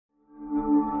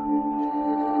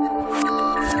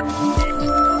Hello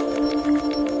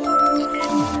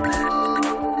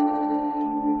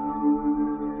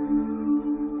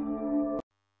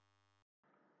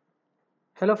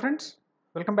friends,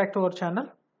 welcome back to our channel.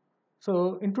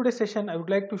 So in today's session I would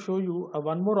like to show you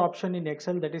one more option in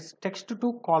Excel, that is text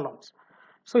to columns.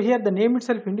 So here the name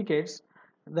itself indicates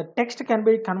the text can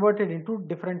be converted into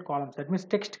different columns. That means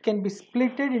text can be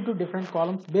splitted into different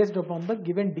columns based upon the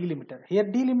given delimiter. Here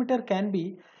delimiter can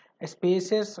be a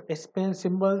spaces, a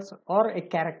symbols, or a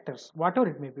characters, whatever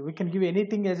it may be. We can give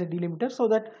anything as a delimiter, so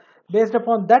that based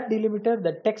upon that delimiter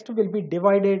the text will be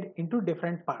divided into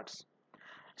different parts.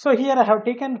 So here I have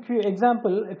taken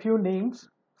a few names.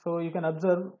 So you can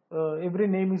observe every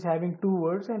name is having 2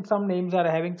 words and some names are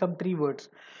having some 3 words.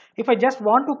 If I just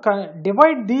want to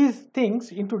divide these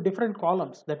things into different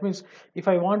columns, that means if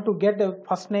I want to get a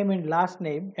first name and last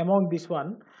name among this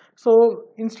one, so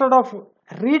instead of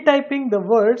retyping the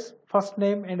words first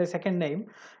name and a second name,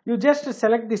 you just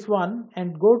select this one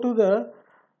and go to the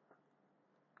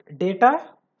data,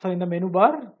 so in the menu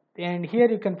bar, and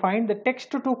here you can find the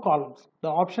text to 2 columns, the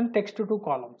option text to 2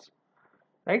 columns,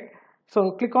 right?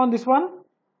 So click on this one.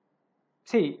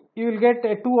 See, you will get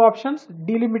 2 options,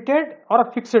 delimited or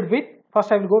a fixed width.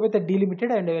 First I will go with the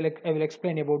delimited and I will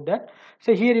explain about that.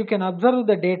 So here you can observe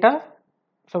the data.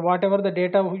 So whatever the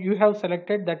data you have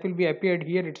selected, that will be appeared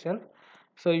here itself.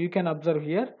 So you can observe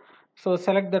here. So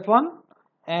select that one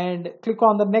and click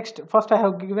on the next. First I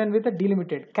have given with a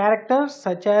delimited. Characters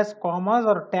such as commas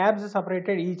or tabs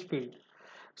separated each field.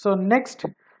 So next,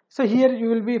 so here you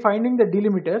will be finding the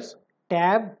delimiters,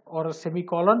 tab or a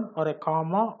semicolon or a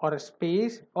comma or a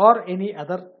space or any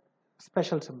other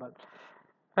special symbol,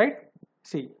 right?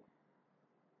 See,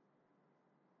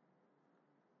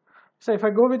 so if I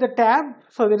go with the tab,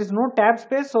 so there is no tab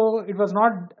space, so it was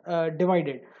not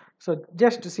divided. So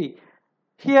just see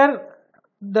here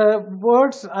the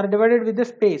words are divided with the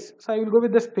space, so I will go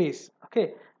with the space.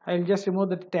 Okay, I will just remove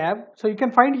the tab. So you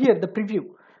can find here the preview.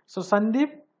 So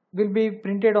Sundeep will be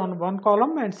printed on one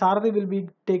column and Saradhi will be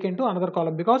taken to another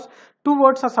column, because 2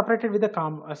 words are separated with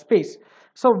a space.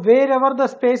 So wherever the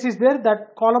space is there,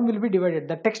 that column will be divided,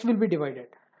 the text will be divided,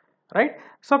 right?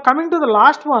 So coming to the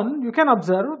last one, you can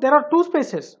observe there are 2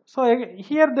 spaces. So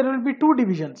here there will be 2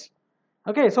 divisions.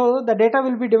 Okay, so the data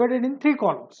will be divided in 3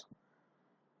 columns,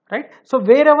 right? So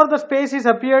wherever the space is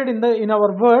appeared in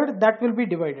our word, that will be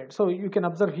divided. So you can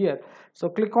observe here. So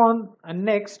click on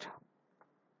next.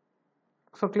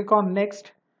 So click on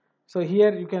next. So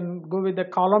here you can go with the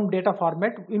column data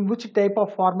format. In which type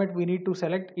of format we need to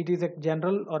select, it is a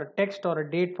general or a text or a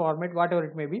date format, whatever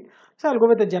it may be. So I'll go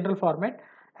with the general format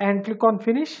and click on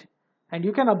finish, and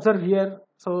you can observe here.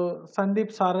 So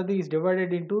Sundeep Saradhi is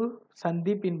divided into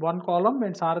Sundeep in one column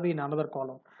and Saradhi in another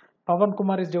column. Pavan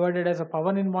Kumar is divided as a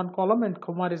Pavan in one column and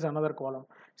Kumar is another column.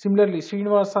 Similarly,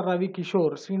 Srinivasa, Ravi,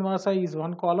 Kishore. Srinivasa is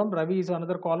one column, Ravi is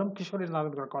another column, Kishore is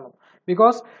another column.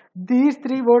 Because these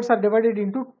 3 words are divided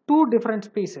into 2 different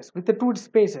spaces, with the 2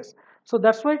 spaces. So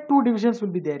that's why 2 divisions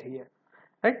will be there here,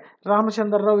 right?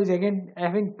 Ramachandra Rao is again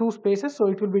having 2 spaces, so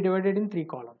it will be divided in 3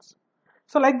 columns.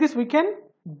 So like this we can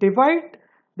divide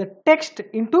the text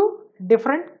into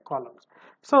different columns.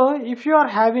 So if you are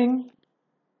having,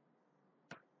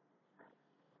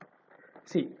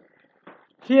 see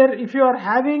here, if you are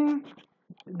having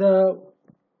the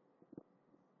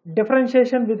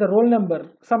differentiation with a roll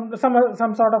number, some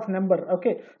sort of number,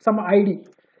 okay, some ID,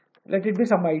 let it be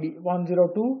some ID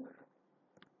 102,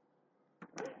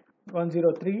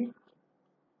 103,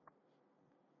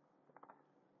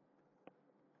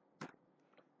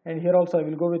 and here also I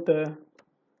will go with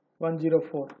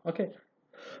 104. Okay,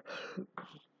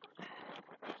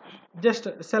 just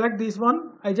select this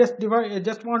one. I just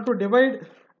want to divide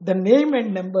the name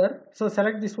and number. So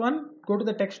select this one, go to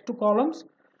the text to columns,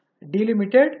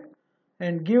 delimited,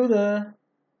 and give the,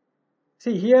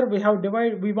 see here we have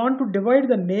we want to divide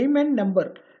the name and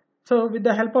number. So with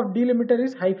the help of delimiter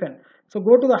is hyphen. So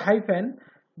go to the hyphen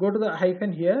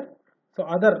here. So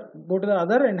other, go to the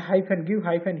other and hyphen, give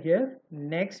hyphen here,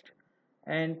 next,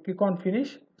 and click on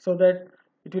finish, so that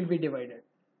it will be divided,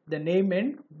 the name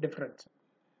and difference.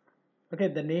 Okay,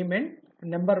 the name and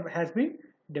number has been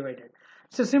divided.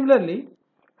 So similarly,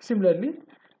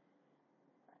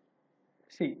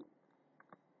 see,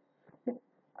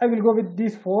 I will go with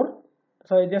these 4.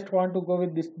 So I just want to go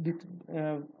with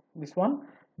this one,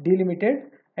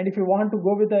 delimited, and if you want to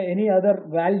go with any other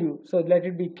value, so let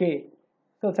it be k.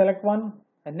 So select one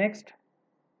and next,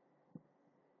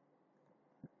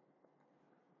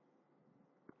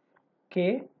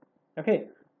 k, okay,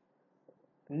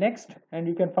 next, and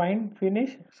you can find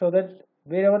finish, so that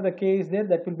wherever the k is there,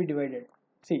 that will be divided.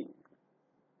 See,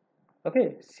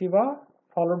 Okay, Shiva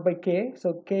followed by K.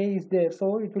 So K is there,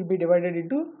 so it will be divided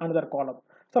into another column.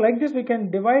 So like this we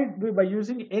can divide by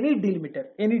using any delimiter,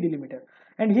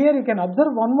 And here you can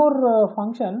observe one more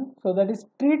function, so that is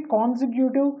treat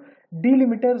consecutive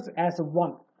delimiters as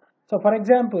one. So for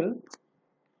example,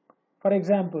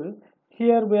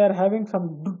 here we are having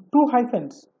some two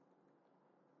hyphens,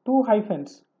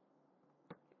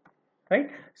 right?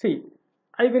 See,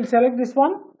 I will select this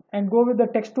one and go with the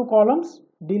text to columns,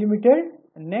 delimited,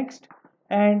 next.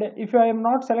 And if I am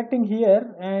not selecting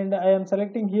here and I am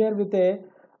selecting here with a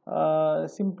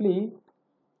simply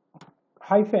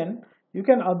hyphen, you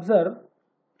can observe,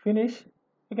 finish,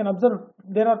 you can observe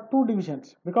there are two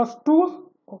divisions because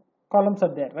two columns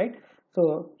are there, right?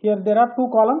 So here there are two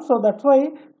columns, so that's why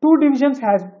two divisions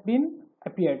has been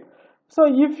appeared. So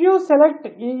if you select,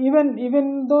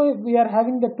 even though we are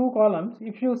having the two columns,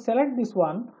 if you select this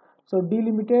one, so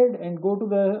delimited and go to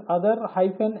the other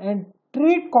hyphen and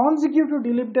treat consecutive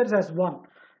delimiters as one.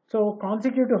 So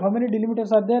consecutive, how many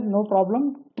delimiters are there? No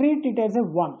problem. Treat it as a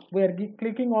one. We are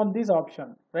clicking on this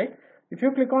option, right? If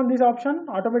you click on this option,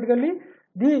 automatically,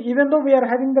 even though we are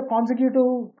having the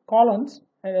consecutive columns,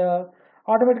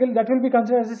 automatically that will be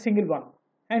considered as a single one,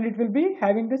 and it will be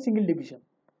having the single division,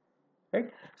 right?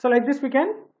 So like this we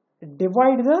can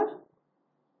divide the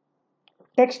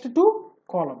text to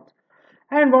columns.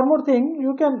 And one more thing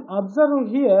you can observe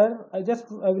here, I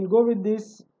will go with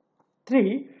this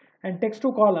 3 and text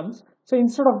to columns. So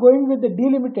instead of going with the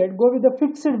delimited, go with the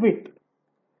fixed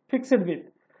width.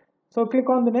 So click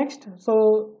on the next.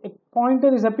 So a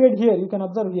pointer is appeared here, you can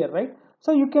observe here, right?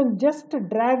 So you can just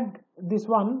drag this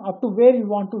one up to where you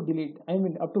want to delete,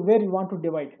 up to where you want to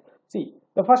divide. See,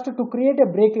 the first, to create a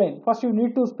break line, first you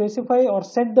need to specify or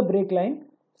set the break line.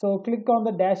 So click on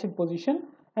the dashed position,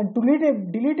 and to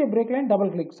delete a break line, double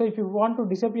click. So if you want to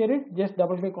disappear it, just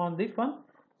double click on this one,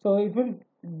 so it will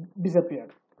disappear,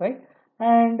 right?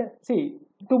 And see,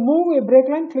 to move a break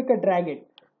line, click a drag it.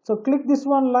 So click this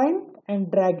one line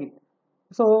and drag it.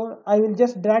 So I will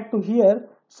just drag to here,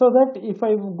 so that if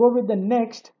I go with the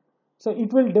next, so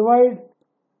it will divide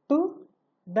to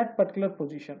that particular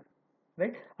position,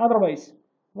 right? Otherwise,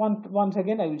 once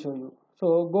again I will show you.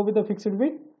 So go with the fixed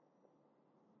width,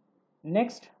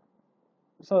 next.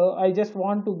 So I just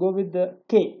want to go with the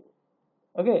K,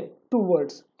 okay, two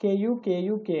words, KU,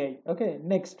 KU, KI, okay,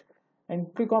 next, and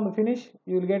click on the finish.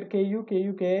 You will get KU,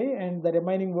 KU, KI, and the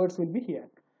remaining words will be here.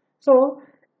 So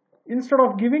instead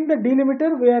of giving the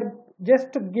delimiter, we are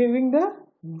just giving the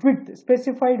width,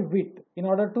 specified width, in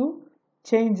order to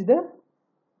change the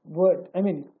word,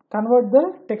 convert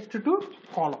the text to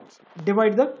columns,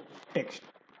 divide the text,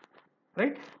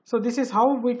 right? So this is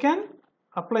how we can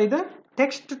apply the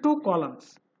text to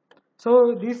columns.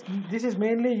 So this is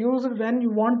mainly used when you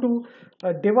want to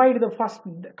divide the first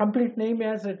complete name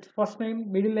as its first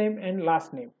name, middle name, and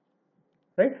last name,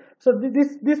 right? So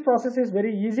this process is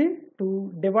very easy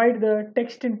to divide the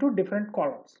text into different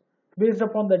columns based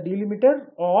upon the delimiter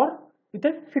or with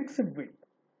a fixed width,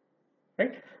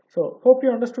 right? So hope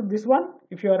you understood this one.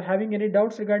 If you are having any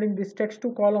doubts regarding this text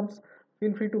to columns,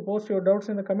 feel free to post your doubts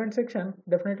in the comment section.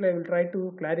 Definitely I will try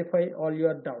to clarify all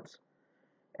your doubts.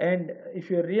 And if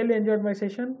you really enjoyed my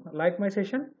session, like my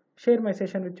session, share my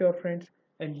session with your friends,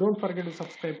 and don't forget to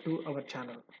subscribe to our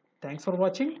channel. Thanks for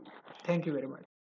watching. Thank you very much.